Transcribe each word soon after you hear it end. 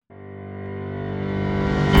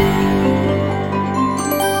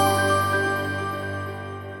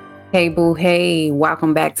Hey, boo. Hey,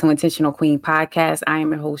 welcome back to Intentional Queen Podcast. I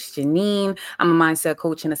am your host, Janine. I'm a mindset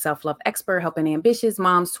coach and a self-love expert, helping ambitious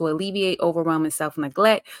moms to alleviate overwhelm and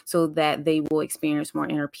self-neglect so that they will experience more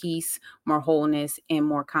inner peace, more wholeness, and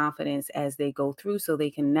more confidence as they go through so they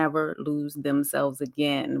can never lose themselves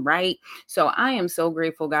again, right? So I am so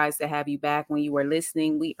grateful, guys, to have you back. When you are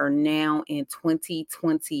listening, we are now in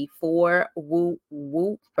 2024. Whoop,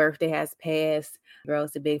 whoop. Birthday has passed.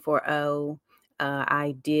 Girls, the big 4-0.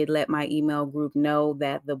 I did let my email group know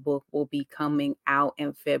that the book will be coming out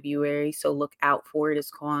in February. So look out for it. It's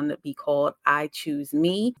going to be called I Choose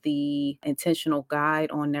Me, the intentional guide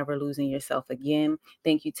on never losing yourself again.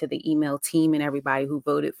 Thank you to the email team and everybody who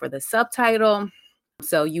voted for the subtitle.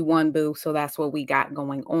 So you won, boo. So that's what we got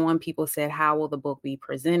going on. People said, how will the book be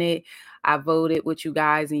presented? I voted with you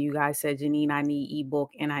guys and you guys said, Janine, I need ebook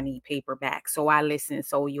and I need paperback. So I listened.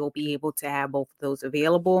 So you'll be able to have both of those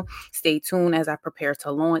available. Stay tuned as I prepare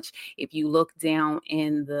to launch. If you look down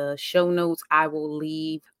in the show notes, I will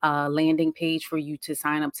leave a landing page for you to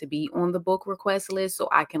sign up to be on the book request list so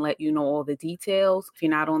I can let you know all the details. If you're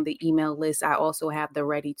not on the email list, I also have the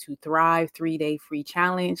Ready to Thrive 3-day free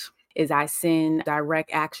challenge. Is I send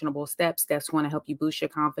direct actionable steps that's going to help you boost your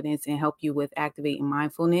confidence and help you with activating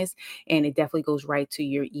mindfulness. And it definitely goes right to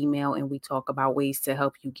your email. And we talk about ways to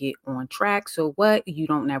help you get on track. So what? You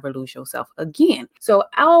don't never lose yourself again. So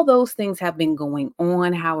all those things have been going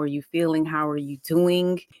on. How are you feeling? How are you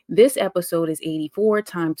doing? This episode is 84,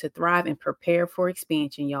 Time to Thrive and Prepare for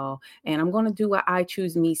Expansion, y'all. And I'm going to do a I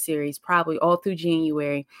Choose Me series probably all through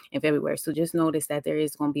January and February. So just notice that there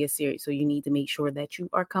is going to be a series. So you need to make sure that you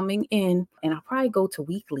are coming in, and I'll probably go to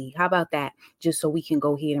weekly. How about that? Just so we can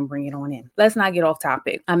go ahead and bring it on in. Let's not get off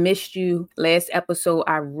topic. I missed you. Last episode,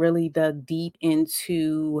 I really dug deep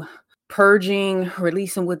into purging,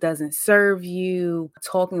 releasing what doesn't serve you,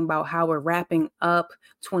 talking about how we're wrapping up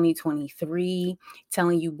 2023,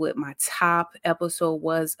 telling you what my top episode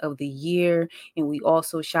was of the year. And we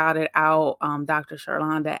also shouted out Dr.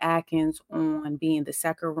 Charlonda Atkins on being the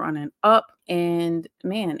second running up. And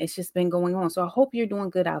man, it's just been going on. So I hope you're doing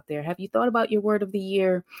good out there. Have you thought about your word of the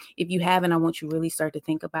year? If you haven't, I want you to really start to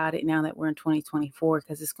think about it now that we're in 2024,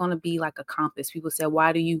 because it's going to be like a compass. People say,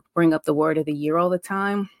 why do you bring up the word of the year all the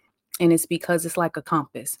time? And it's because it's like a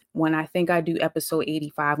compass. When I think I do episode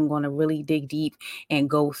 85, I'm going to really dig deep and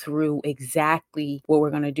go through exactly what we're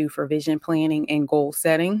going to do for vision planning and goal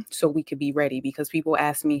setting so we could be ready. Because people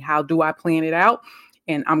ask me, how do I plan it out?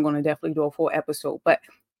 And I'm going to definitely do a full episode. But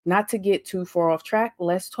not to get too far off track,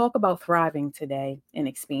 let's talk about thriving today and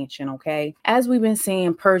expansion, okay? As we've been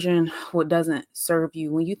saying, purging what doesn't serve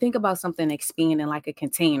you. When you think about something expanding like a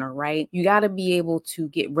container, right? You got to be able to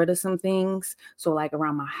get rid of some things. So like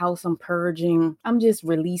around my house, I'm purging. I'm just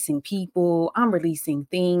releasing people. I'm releasing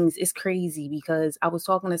things. It's crazy because I was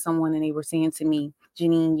talking to someone and they were saying to me,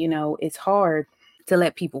 Janine, it's hard to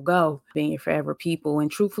let people go, being your forever people. And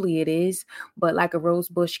truthfully, it is. But like a rose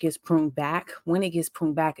bush gets pruned back, when it gets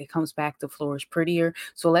pruned back, it comes back to flourish prettier.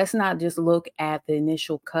 So let's not just look at the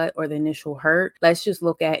initial cut or the initial hurt. Let's just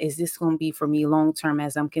look at, is this going to be for me long term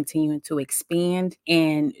as I'm continuing to expand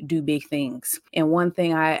and do big things? And one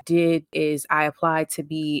thing I did is I applied to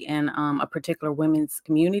be in a particular women's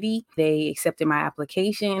community. They accepted my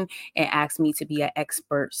application and asked me to be an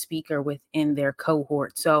expert speaker within their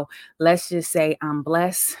cohort. So let's just say I'm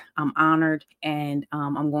blessed, I'm honored, and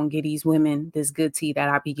I'm going to give these women this good tea that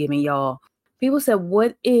I be giving y'all. People said,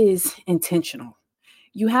 what is intentional?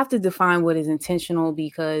 You have to define what is intentional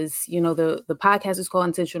because, the podcast is called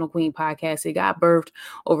Intentional Queen Podcast. It got birthed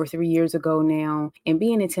over 3 years ago now. And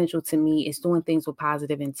being intentional to me is doing things with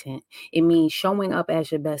positive intent. It means showing up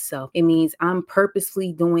as your best self. It means I'm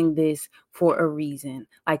purposely doing this for a reason,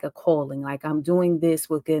 like a calling, like I'm doing this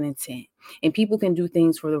with good intent. And people can do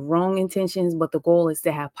things for the wrong intentions, but the goal is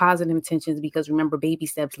to have positive intentions because remember, baby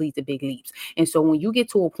steps lead to big leaps. And so when you get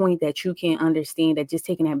to a point that you can understand that just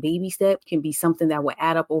taking that baby step can be something that will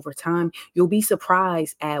add up over time, you'll be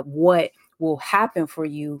surprised at what will happen for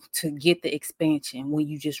you to get the expansion when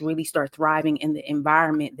you just really start thriving in the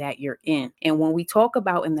environment that you're in. And when we talk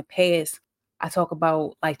about in the past, I talk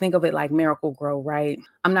about think of it like Miracle-Gro, right?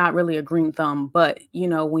 I'm not really a green thumb, but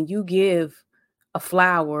when you give a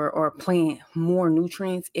flower or a plant more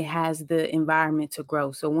nutrients, it has the environment to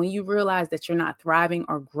grow. So when you realize that you're not thriving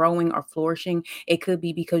or growing or flourishing, it could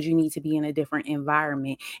be because you need to be in a different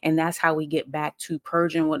environment. And that's how we get back to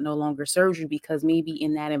purging what no longer serves you, because maybe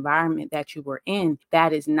in that environment that you were in,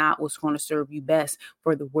 that is not what's going to serve you best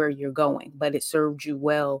for where you're going, but it served you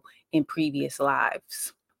well in previous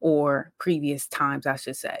lives or previous times, I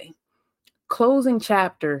should say. Closing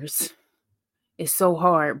chapters It's so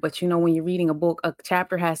hard. But when you're reading a book, a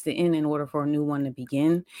chapter has to end in order for a new one to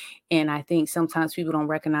begin. And I think sometimes people don't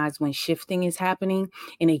recognize when shifting is happening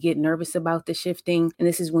and they get nervous about the shifting. And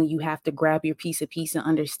this is when you have to grab your piece of peace and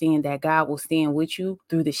understand that God will stand with you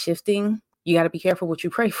through the shifting. You got to be careful what you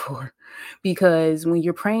pray for, because when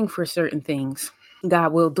you're praying for certain things,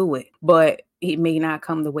 God will do it, but it may not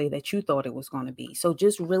come the way that you thought it was going to be. So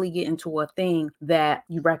just really get into a thing that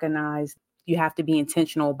you recognize you have to be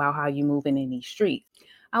intentional about how you're moving in these streets.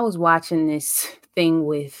 I was watching this thing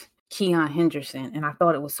with Keon Henderson, and I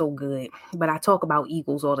thought it was so good. But I talk about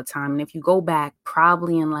eagles all the time. And if you go back,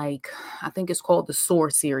 probably in I think it's called the SOAR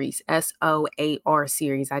series, SOAR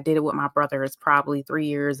series. I did it with my brother. It's probably 3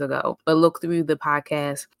 years ago. But look through the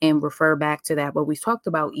podcast and refer back to that. But we talked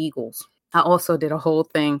about eagles. I also did a whole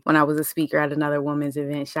thing when I was a speaker at another women's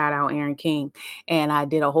event. Shout out Erin King. And I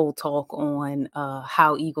did a whole talk on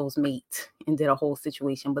how eagles mate and did a whole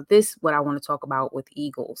situation. But what I want to talk about with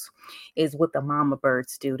eagles is what the mama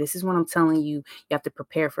birds do. This is what I'm telling you. You have to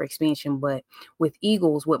prepare for expansion. But with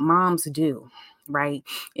eagles, what moms do, right,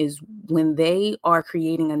 is when they are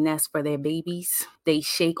creating a nest for their babies, they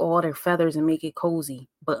shake all their feathers and make it cozy.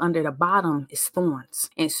 But under the bottom is thorns.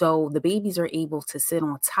 And so the babies are able to sit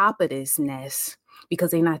on top of this nest because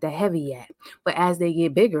they're not that heavy yet. But as they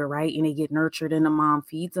get bigger, right, and they get nurtured and the mom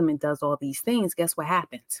feeds them and does all these things, guess what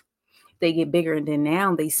happens? They get bigger, and then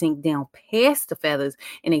now they sink down past the feathers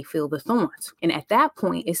and they feel the thorns. And at that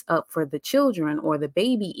point, it's up for the children or the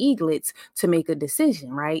baby eaglets to make a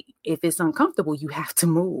decision, right? If it's uncomfortable, you have to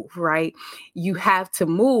move, right? You have to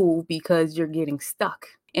move because you're getting stuck.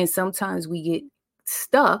 And sometimes we get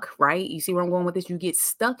stuck, right? You see where I'm going with this? You get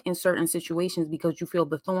stuck in certain situations because you feel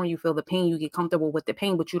the thorn, you feel the pain, you get comfortable with the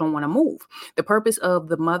pain, but you don't want to move. The purpose of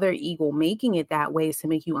the mother eagle making it that way is to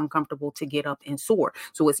make you uncomfortable to get up and soar.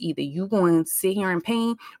 So it's either you going to sit here in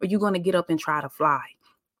pain or you're going to get up and try to fly.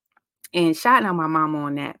 And shouting out my mama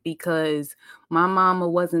on that, because my mama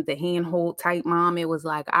wasn't the handhold type mom. It was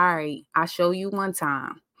like, all right, I show you one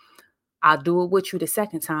time. I'll do it with you the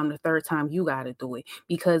second time. The third time, you got to do it,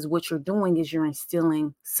 because what you're doing is you're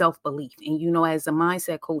instilling self-belief. And, as a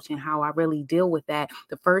mindset coach and how I really deal with that,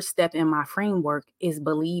 the first step in my framework is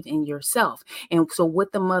believe in yourself. And so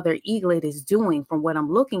what the mother eaglet is doing, from what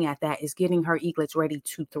I'm looking at, that is getting her eaglets ready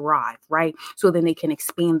to thrive, right? So then they can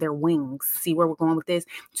expand their wings. See where we're going with this?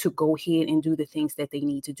 To go ahead and do the things that they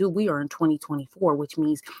need to do. We are in 2024, which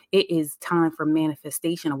means it is time for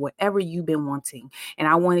manifestation of whatever you've been wanting. And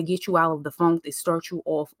I want to get you out of the funk to start you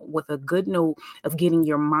off with a good note of getting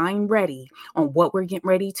your mind ready on what we're getting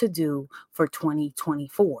ready to do for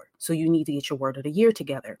 2024. So you need to get your word of the year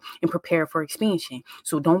together and prepare for expansion.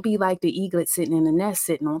 So don't be like the eaglet sitting in the nest,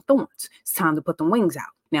 sitting on thorns. It's time to put the wings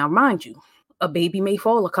out. Now, mind you, a baby may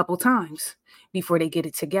fall a couple times before they get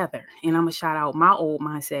it together. And I'm going to shout out my old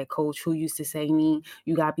mindset coach who used to say,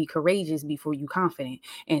 you got to be courageous before you confident.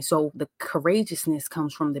 And so the courageousness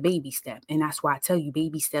comes from the baby step. And that's why I tell you,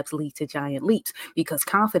 baby steps lead to giant leaps, because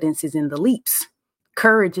confidence is in the leaps.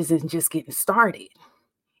 Courage isn't just getting started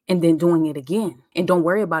and then doing it again. And don't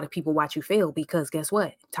worry about if people watch you fail, because guess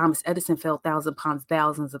what? Thomas Edison failed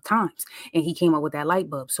thousands of times, and he came up with that light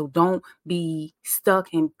bulb. So don't be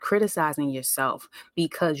stuck in criticizing yourself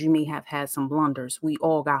because you may have had some blunders. We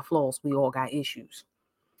all got flaws. We all got issues.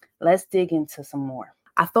 Let's dig into some more.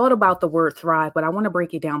 I thought about the word thrive, but I want to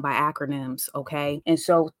break it down by acronyms, okay? And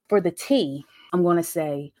so for the T, I'm going to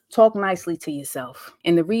say, talk nicely to yourself.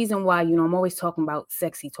 And the reason why, I'm always talking about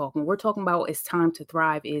sexy talk. When we're talking about it's time to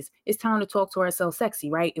thrive, it's time to talk to ourselves sexy,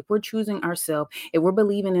 right? If we're choosing ourselves, if we're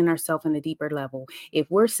believing in ourselves in a deeper level, if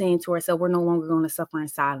we're saying to ourselves, we're no longer going to suffer in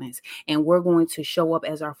silence, and we're going to show up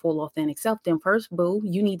as our full authentic self, then first, boo,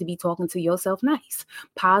 you need to be talking to yourself nice.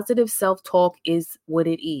 Positive self-talk is what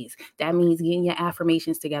it is. That means getting your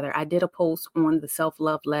affirmations together. I did a post on the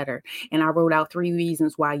self-love letter, and I wrote out 3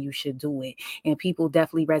 reasons why you should do it. And people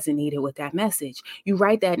definitely resonated with that message. You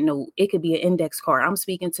write that note. It could be an index card. I'm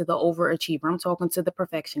speaking to the overachiever. I'm talking to the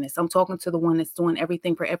perfectionist. I'm talking to the one that's doing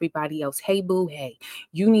everything for everybody else. Hey, boo, hey,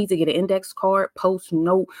 you need to get an index card, post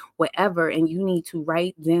note, whatever, and you need to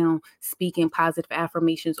write down speaking positive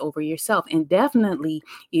affirmations over yourself. And definitely,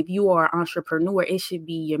 if you are an entrepreneur, it should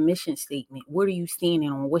be your mission statement. What are you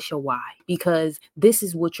standing on? What's your why? Because this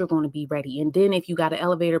is what you're going to be ready. And then if you got an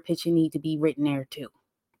elevator pitch, it need to be written there too.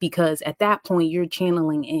 Because at that point, you're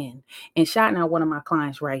channeling in. And shouting out one of my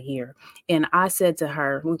clients right here. And I said to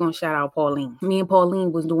her, we're going to shout out Pauline. Me and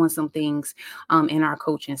Pauline was doing some things in our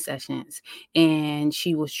coaching sessions. And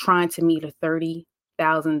she was trying to meet a $30,000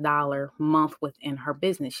 $100,000 month within her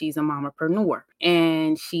business. She's a mompreneur.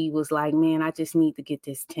 And she was like, man, I just need to get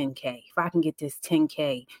this 10K. If I can get this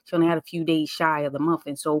 10K, she only had a few days shy of the month.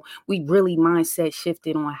 And so we really mindset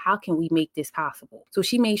shifted on how can we make this possible? So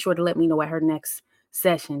she made sure to let me know at her next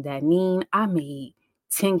session that, Neen, I made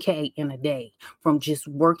 10K in a day from just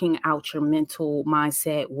working out your mental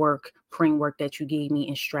mindset work framework that you gave me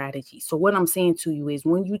in strategy. So what I'm saying to you is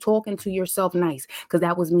when you talking to yourself nice, because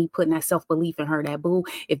that was me putting that self-belief in her, that boo,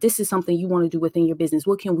 if this is something you want to do within your business,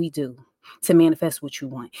 what can we do to manifest what you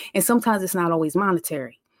want? And sometimes it's not always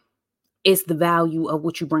monetary. It's the value of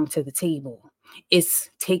what you bring to the table. It's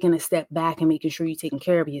taking a step back and making sure you're taking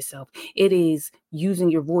care of yourself. It is using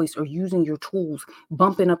your voice or using your tools,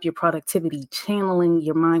 bumping up your productivity, channeling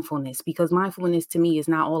your mindfulness, because mindfulness to me is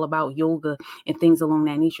not all about yoga and things along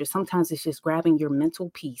that nature. Sometimes it's just grabbing your mental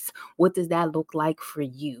peace. What does that look like for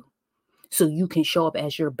you? So you can show up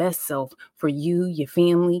as your best self for you, your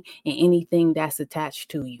family, and anything that's attached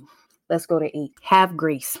to you. Let's go to 8. Have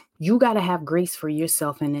grace. You got to have grace for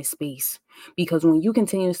yourself in this space, because when you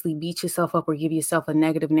continuously beat yourself up or give yourself a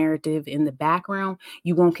negative narrative in the background,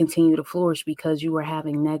 you won't continue to flourish because you are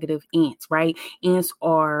having negative ants, right? Ants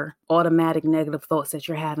are automatic negative thoughts that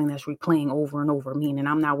you're having that's replaying over and over, meaning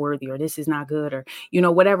I'm not worthy, or this is not good, or,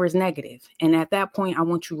 whatever is negative. And at that point, I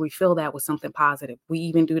want you to refill that with something positive. We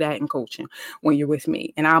even do that in coaching when you're with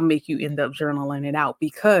me, and I'll make you end up journaling it out,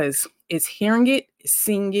 because it's hearing it, it's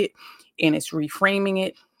seeing it, and it's reframing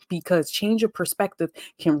it, because change of perspective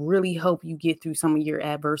can really help you get through some of your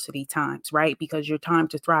adversity times, right? Because your time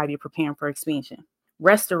to thrive, you're preparing for expansion.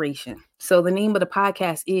 Restoration. So the name of the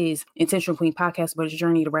podcast is Intentional Queen Podcast, but it's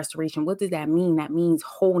Journey to Restoration. What does that mean? That means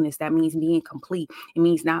wholeness. That means being complete. It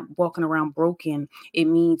means not walking around broken. It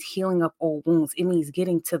means healing up old wounds. It means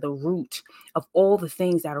getting to the root of all the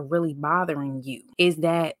things that are really bothering you. Is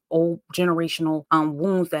that old generational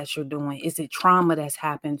wounds that you're doing? Is it trauma that's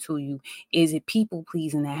happened to you? Is it people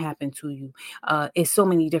pleasing that happened to you? It's so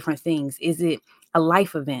many different things. Is it a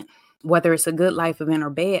life event? Whether it's a good life event or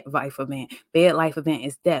bad life event. Bad life event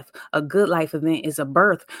is death. A good life event is a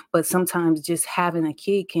birth. But sometimes just having a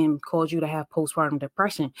kid can cause you to have postpartum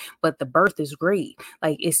depression. But the birth is great.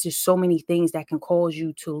 Like, it's just so many things that can cause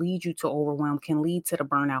you to lead you to overwhelm, can lead to the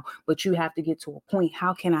burnout. But you have to get to a point.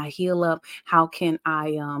 How can I heal up? How can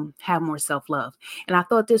I have more self-love? And I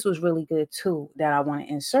thought this was really good too, that I want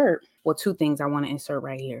to insert. Well, 2 things I want to insert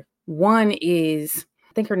right here. One is,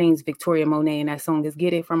 I think her name's Victoria Monet, and that song is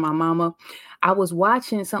Get It From My Mama. I was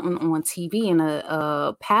watching something on TV, and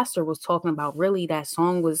a pastor was talking about, really, that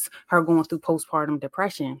song was her going through postpartum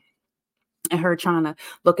depression. And her trying to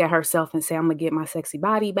look at herself and say, I'm going to get my sexy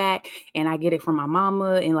body back. And I get it from my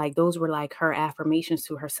mama. And like, those were like her affirmations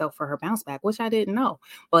to herself for her bounce back, which I didn't know.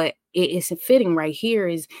 But it's fitting right here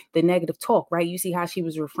is the negative talk, right? You see how she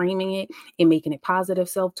was reframing it and making it positive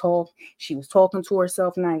self-talk. She was talking to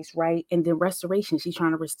herself nice, right? And then restoration, she's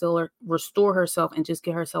trying to restore herself and just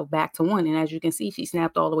get herself back to one. And as you can see, she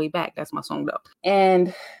snapped all the way back. That's my song though.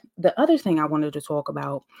 And the other thing I wanted to talk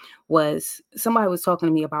about was, somebody was talking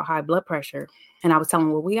to me about high blood pressure. And I was telling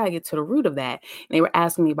them, well, we got to get to the root of that. And they were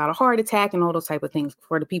asking me about a heart attack and all those type of things.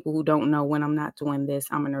 For the people who don't know, when I'm not doing this,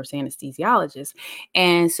 I'm a nurse anesthesiologist.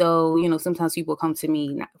 And so, sometimes people come to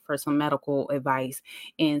me for some medical advice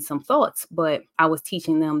and some thoughts, but I was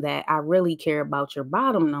teaching them that I really care about your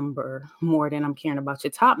bottom number more than I'm caring about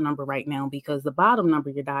your top number right now, because the bottom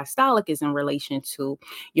number, your diastolic, is in relation to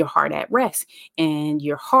your heart at rest, and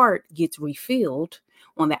your heart gets refilled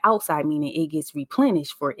on the outside, meaning it gets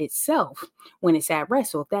replenished for itself when it's at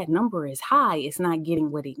rest. So if that number is high, it's not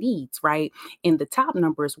getting what it needs, right? And the top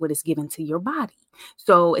number is what is given to your body.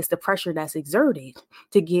 So it's the pressure that's exerted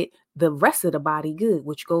to get the rest of the body good,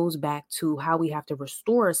 which goes back to how we have to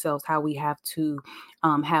restore ourselves, how we have to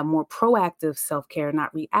have more proactive self-care,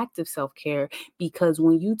 not reactive self-care, because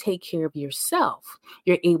when you take care of yourself,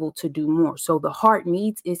 you're able to do more. So the heart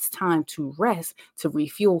needs its time to rest, to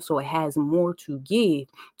refuel, so it has more to give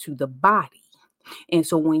to the body. And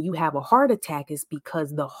so when you have a heart attack, it's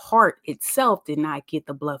because the heart itself did not get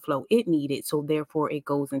the blood flow it needed. So therefore it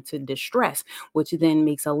goes into distress, which then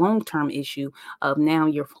makes a long-term issue of now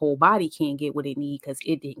your whole body can't get what it needs because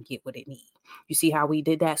it didn't get what it needed. You see how we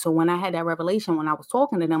did that? So when I had that revelation, when I was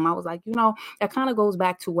talking to them, I was like, that kind of goes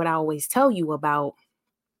back to what I always tell you about.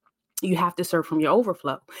 You have to serve from your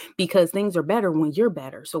overflow, because things are better when you're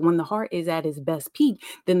better. So when the heart is at its best peak,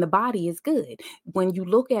 then the body is good. When you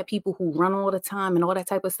look at people who run all the time and all that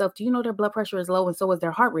type of stuff, do you know their blood pressure is low and so is their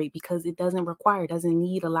heart rate? Because it doesn't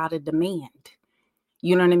need a lot of demand.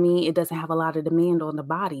 You know what I mean? It doesn't have a lot of demand on the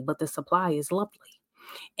body, but the supply is lovely.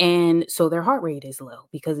 And so their heart rate is low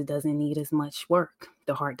because it doesn't need as much work.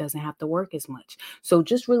 The heart doesn't have to work as much. So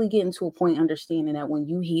just really getting to a point understanding that when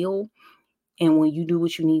you heal and when you do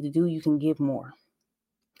what you need to do, you can give more.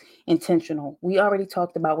 Intentional. We already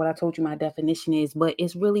talked about what I told you my definition is, but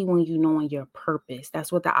it's really when you knowing your purpose.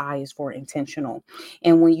 That's what the I is for, intentional.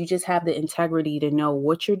 And when you just have the integrity to know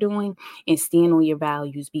what you're doing and stand on your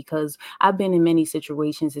values, because I've been in many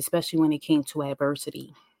situations, especially when it came to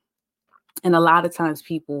adversity. And a lot of times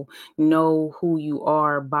people know who you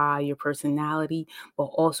are by your personality, but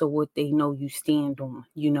also what they know you stand on.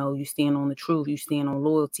 You stand on the truth, you stand on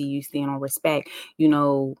loyalty, you stand on respect. You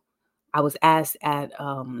know, I was asked at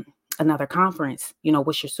another conference,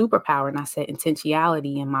 what's your superpower? And I said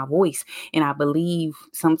intentionality in my voice. And I believe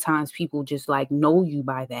sometimes people just like know you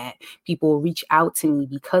by that. People reach out to me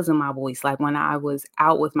because of my voice. Like when I was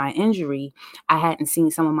out with my injury, I hadn't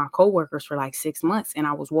seen some of my coworkers for like 6 months. And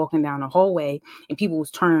I was walking down the hallway and people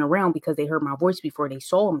was turning around because they heard my voice before they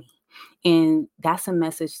saw me. And that's a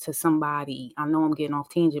message to somebody. I know I'm getting off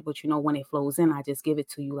tangent, but when it flows in, I just give it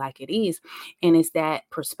to you like it is. And it's that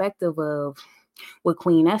perspective of with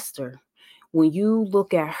Queen Esther. When you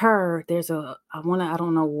look at her, I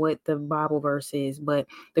don't know what the Bible verse is, but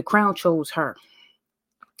the crown chose her.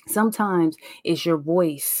 Sometimes it's your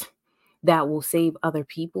voice that will save other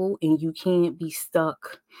people, and you can't be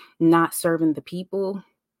stuck not serving the people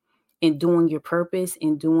and doing your purpose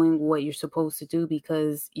and doing what you're supposed to do,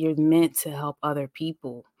 because you're meant to help other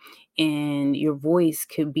people. And your voice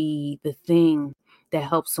could be the thing that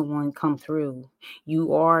helps someone come through.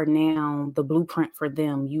 You are now the blueprint for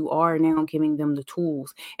them. You are now giving them the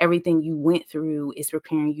tools. Everything you went through is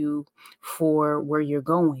preparing you for where you're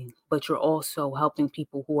going, but you're also helping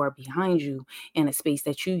people who are behind you in a space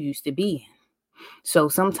that you used to be in. So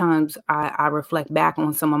sometimes I reflect back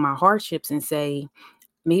on some of my hardships and say,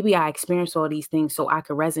 maybe I experienced all these things so I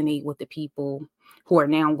could resonate with the people who are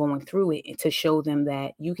now going through it, and to show them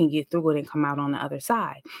that you can get through it and come out on the other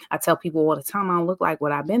side. I tell people all the time, I don't look like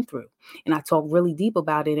what I've been through. And I talk really deep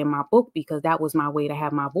about it in my book because that was my way to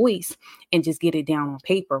have my voice and just get it down on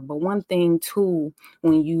paper. But one thing too,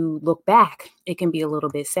 when you look back, it can be a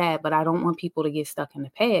little bit sad, but I don't want people to get stuck in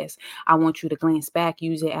the past. I want you to glance back,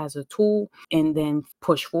 use it as a tool, and then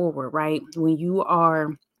push forward, right? When you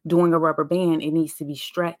are doing a rubber band, it needs to be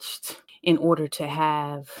stretched in order to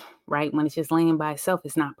have, right? When it's just laying by itself,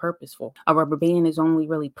 it's not purposeful. A rubber band is only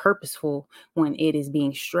really purposeful when it is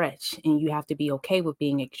being stretched, and you have to be okay with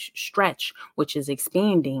being stretched, which is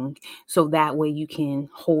expanding, so that way you can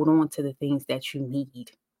hold on to the things that you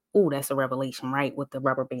need. Oh, that's a revelation, right? With the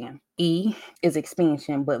rubber band. E is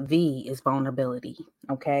expansion, but V is vulnerability.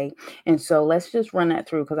 Okay. And so let's just run that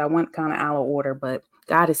through because I went kind of out of order, but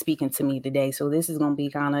God is speaking to me today. So this is going to be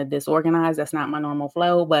kind of disorganized. That's not my normal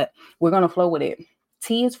flow, but we're going to flow with it.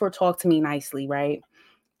 T is for talk to me nicely, right?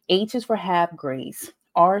 H is for have grace.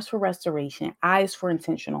 R is for restoration. I is for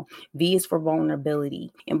intentional. V is for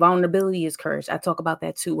vulnerability. And vulnerability is courage. I talk about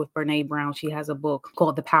that too with Brene Brown. She has a book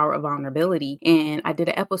called The Power of Vulnerability. And I did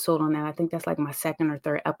an episode on that. I think that's like my second or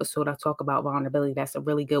third episode. I talk about vulnerability. That's a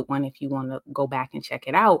really good one if you want to go back and check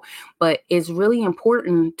it out. But it's really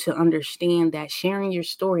important to understand that sharing your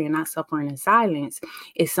story and not suffering in silence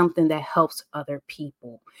is something that helps other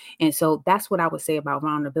people. And so that's what I would say about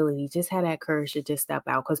vulnerability. Just have that courage to just step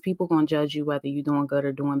out, because people going to judge you whether you're doing good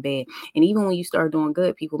or doing bad. And even when you start doing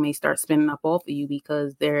good, people may start spinning up off of you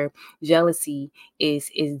because their jealousy is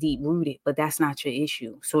deep rooted, but that's not your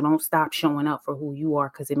issue. So don't stop showing up for who you are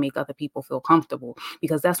because it make other people feel comfortable,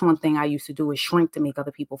 because that's one thing I used to do, is shrink to make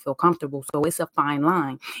other people feel comfortable. So it's a fine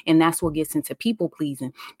line. And that's what gets into people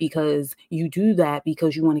pleasing, because you do that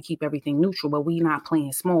because you want to keep everything neutral, but we not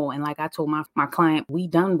playing small. And like I told my client, we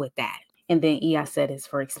done with that. And then E, I said, is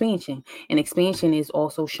for expansion. And expansion is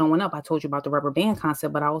also showing up. I told you about the rubber band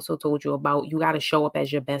concept, but I also told you about you got to show up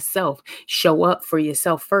as your best self. Show up for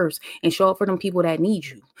yourself first, and show up for them people that need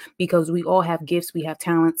you, because we all have gifts, we have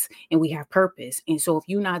talents, and we have purpose. And so if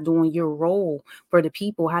you're not doing your role for the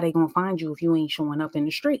people, how they going to find you if you ain't showing up in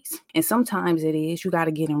the streets? And sometimes it is you got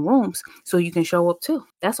to get in rooms so you can show up too.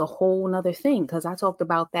 That's a whole nother thing, because I talked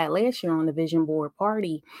about that last year on the vision board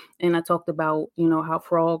party. And I talked about, how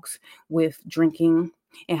frogs with drinking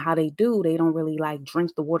and how they don't really like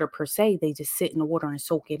drink the water per se. They just sit in the water and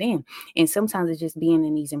soak it in. And sometimes it's just being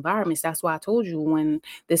in these environments. That's why I told you, when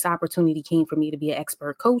this opportunity came for me to be an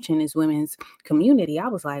expert coach in this women's community, I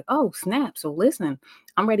was like, oh, snap. So listen,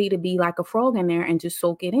 I'm ready to be like a frog in there and just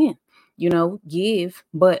soak it in. Give,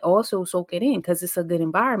 but also soak it in, because it's a good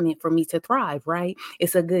environment for me to thrive, right?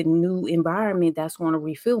 It's a good new environment that's going to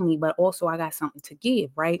refill me, but also I got something to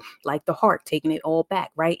give, right? Like the heart, taking it all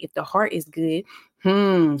back, right? If the heart is good,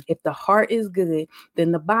 If the heart is good,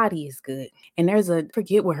 then the body is good. And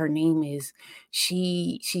forget what her name is.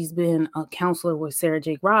 She's been a counselor with Sarah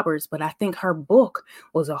Jake Roberts, but I think her book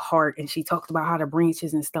was a heart, and she talked about how the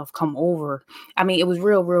branches and stuff come over. I mean, it was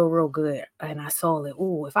real good. And I saw it.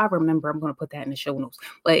 Oh, if I remember, I'm going to put that in the show notes.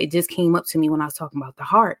 But it just came up to me when I was talking about the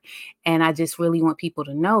heart. And I just really want people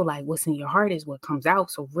to know, like, what's in your heart is what comes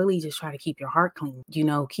out. So really just try to keep your heart clean.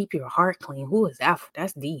 Keep your heart clean. Who is that?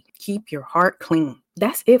 That's deep. Keep your heart clean.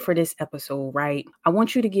 That's it for this episode, right? I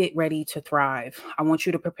want you to get ready to thrive. I want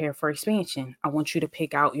you to prepare for expansion. I want you to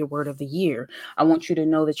pick out your word of the year. I want you to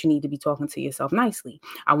know that you need to be talking to yourself nicely.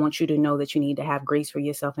 I want you to know that you need to have grace for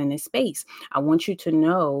yourself in this space. I want you to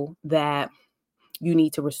know that you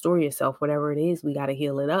need to restore yourself. Whatever it is, we got to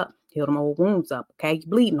heal it up. Heal them old wounds up, okay? You're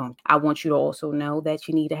bleeding on. I want you to also know that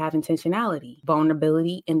you need to have intentionality,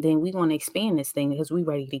 vulnerability, and then we want to expand this thing because we're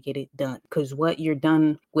ready to get it done. Because what you're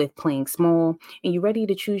done with playing small, and you're ready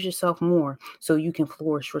to choose yourself more so you can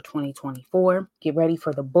flourish for 2024. Get ready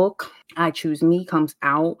for the book. I Choose Me comes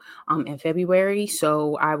out in February,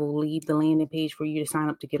 so I will leave the landing page for you to sign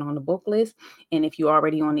up to get on the book list. And if you're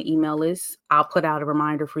already on the email list, I'll put out a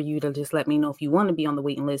reminder for you to just let me know if you want to be on the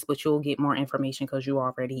waiting list, but you'll get more information because you're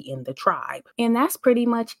already in the tribe. And that's pretty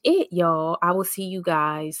much it, y'all. I will see you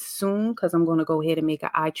guys soon because I'm going to go ahead and make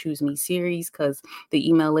an I Choose Me series because the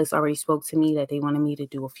email list already spoke to me that they wanted me to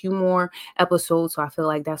do a few more episodes. So I feel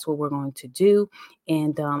like that's what we're going to do.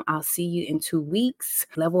 And I'll see you in 2 weeks.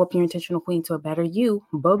 Level up your intentional queen to a better you.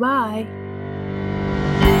 Bye-bye.